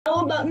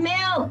about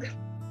milk?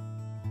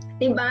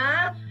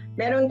 Diba?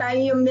 Meron tayo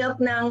yung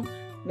milk ng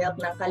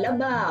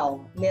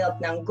kalabaw,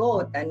 milk ng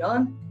goat,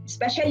 ano?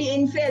 Especially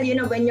infill, you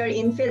know, when you're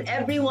infill,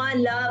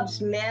 everyone loves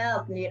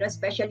milk, you know,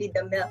 especially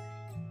the milk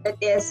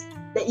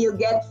that you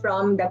get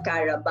from the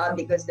carabao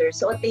because they're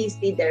so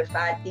tasty, they're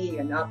fatty,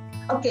 you know.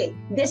 Okay,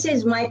 this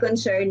is my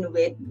concern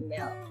with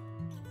milk.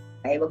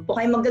 Okay, wag po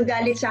kayo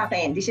magagalit sa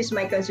akin. This is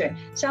my concern.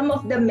 Some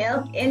of the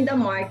milk in the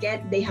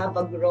market, they have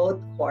a growth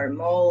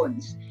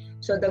hormones.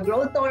 So the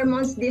growth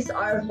hormones, these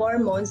are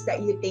hormones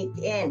that you take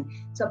in.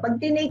 So pag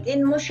tinake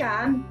in mo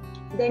siya,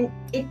 then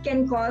it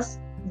can cause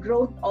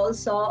growth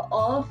also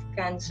of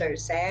cancer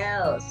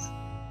cells.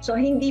 So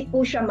hindi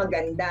po siya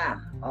maganda.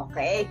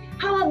 Okay?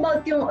 How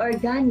about yung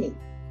organic?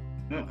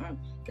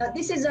 Now,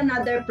 this is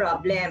another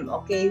problem,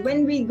 okay?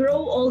 When we grow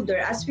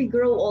older, as we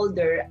grow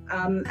older,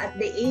 at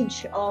the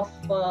age of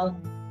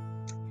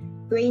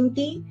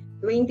 20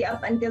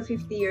 up until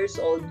 50 years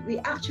old, we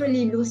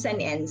actually lose an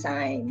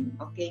enzyme,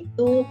 okay,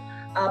 to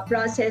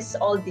process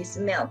all this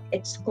milk.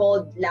 It's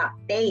called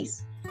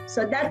lactase.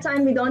 So that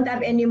time, we don't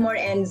have any more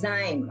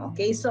enzyme,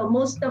 okay? So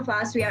most of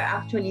us, we are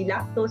actually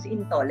lactose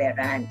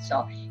intolerant.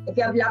 So if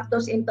you have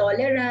lactose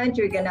intolerant,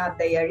 you're gonna have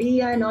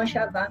diarrhea,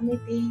 nausea,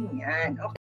 vomiting, yan. Okay.